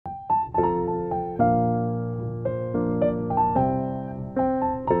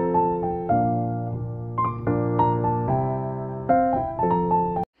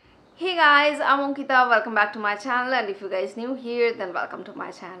I'm Ankita. Welcome back to my channel, and if you guys new here, then welcome to my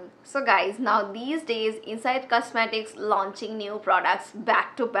channel. So guys, now these days Inside Cosmetics launching new products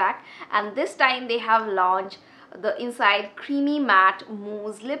back to back, and this time they have launched the Inside Creamy Matte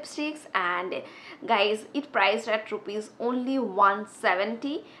Mousse lipsticks, and guys, it priced at rupees only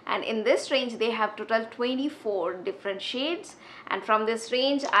 170, and in this range they have total 24 different shades, and from this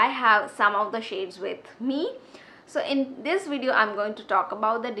range I have some of the shades with me. So in this video I'm going to talk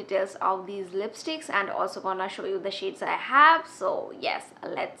about the details of these lipsticks and also gonna show you the shades I have. So yes,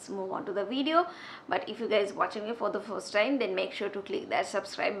 let's move on to the video. But if you guys watching me for the first time, then make sure to click that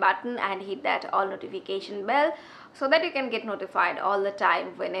subscribe button and hit that all notification bell so that you can get notified all the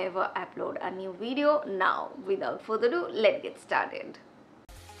time whenever I upload a new video. Now without further ado, let's get started.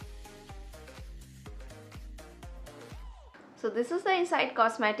 So this is the Inside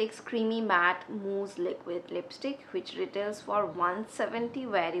Cosmetics Creamy Matte Mousse Liquid Lipstick, which retails for 170,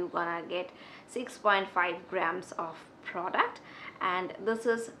 where you're gonna get 6.5 grams of product, and this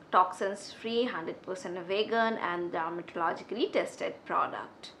is toxins free, 100% vegan and dermatologically tested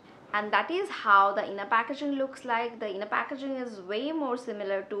product. And that is how the inner packaging looks like. The inner packaging is way more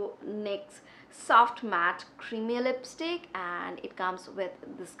similar to NYX's soft matte creamy lipstick, and it comes with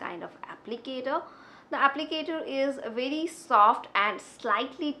this kind of applicator. The applicator is very soft and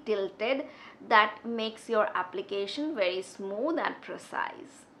slightly tilted, that makes your application very smooth and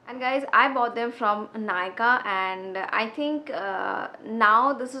precise. And guys, I bought them from Nykaa, and I think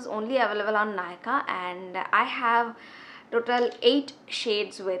now this is only available on Nykaa, and I have total 8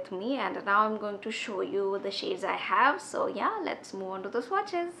 shades with me, and now I'm going to show you the shades I have. So yeah, let's move on to the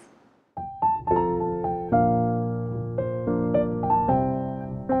swatches.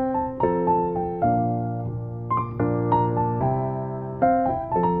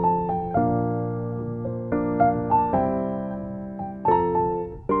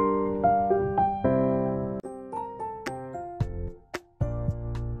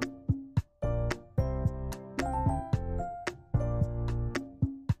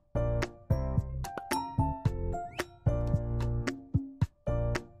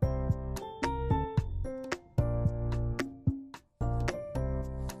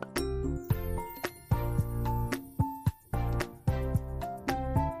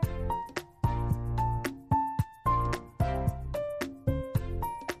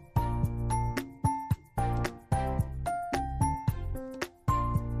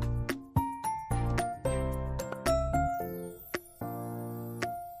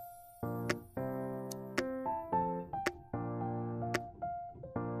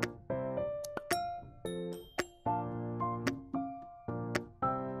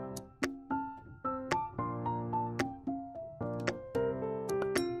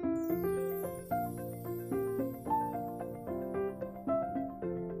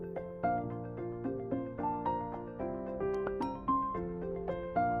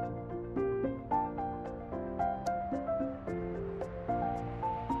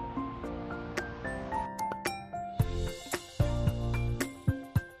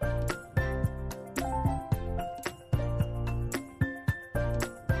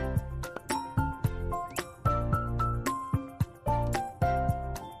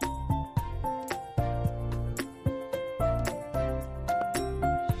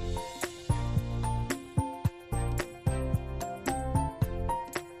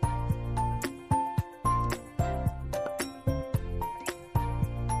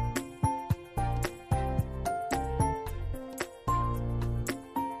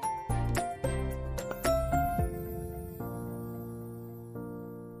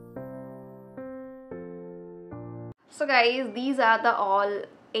 So guys, these are the all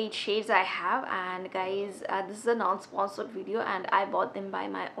 8 shades I have, and guys, this is a non-sponsored video and I bought them by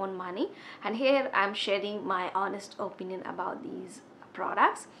my own money, and here I'm sharing my honest opinion about these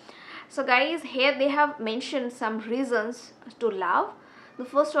products. So guys, here they have mentioned some reasons to love. The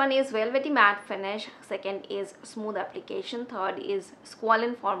first one is velvety matte finish, second is smooth application, third is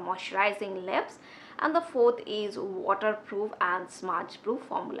squalene for moisturizing lips, and the fourth is waterproof and smudge proof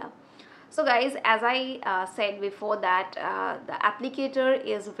formula. So guys, as I said before, that the applicator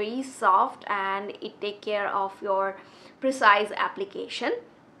is very soft and it take care of your precise application,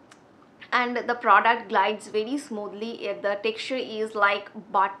 and the product glides very smoothly. The texture is like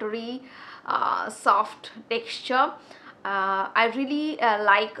buttery soft texture. I really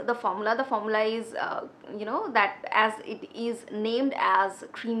like the formula. The formula is you know, that as it is named as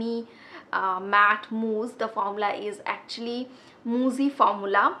creamy matte mousse, the formula is actually moussey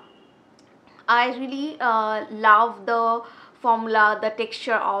formula. I really love the formula, the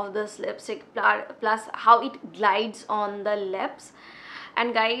texture of this lipstick, plus how it glides on the lips.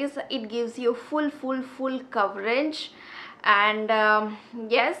 and guys, it gives you full coverage. And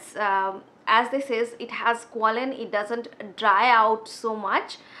yes, as this is, it has qualen, it doesn't dry out so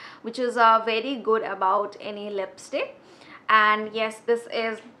much, which is very good about any lipstick. And yes, this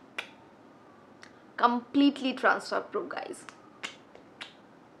is completely transfer proof, guys.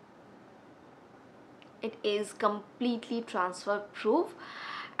 It is completely transfer proof.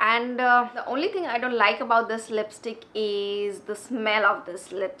 And the only thing I don't like about this lipstick is the smell of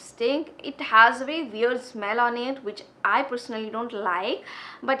this lipstick. It has a very weird smell on it, which I personally don't like.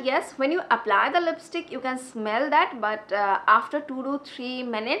 But yes, when you apply the lipstick, you can smell that, but after 2 to 3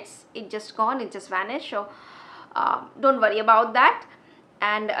 minutes, it just gone, it just vanished. So don't worry about that.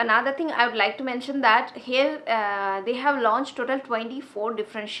 And another thing I would like to mention, that here they have launched total 24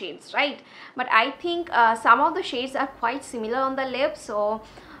 different shades, right? But I think some of the shades are quite similar on the lips, so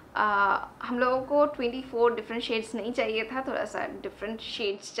हम लोगों को 24 different shades नहीं चाहिए था, थोड़ा सा different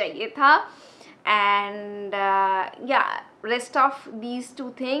shades चाहिए था. And yeah, rest of these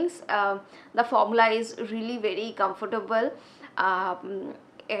two things, the formula is really very comfortable.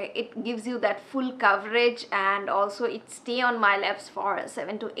 It gives you that full coverage, and also it stay on my lips for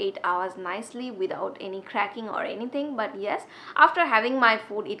 7 to 8 hours nicely without any cracking or anything. But yes, after having my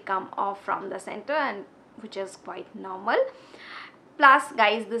food, it come off from the center, and which is quite normal. Plus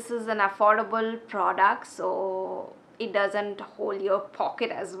guys, this is an affordable product, so it doesn't hold your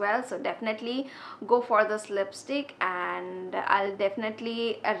pocket as well. So definitely go for this lipstick, and I'll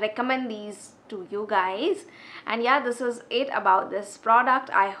definitely recommend these to you guys. And yeah, this is it about this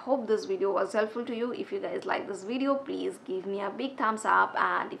product. I hope this video was helpful to you. If you guys like this video, please give me a big thumbs up,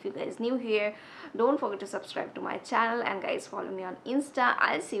 and if you guys new here, don't forget to subscribe to my channel, and guys, follow me on Insta.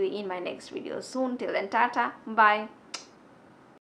 I'll see you in my next video soon. Till then, tata, bye.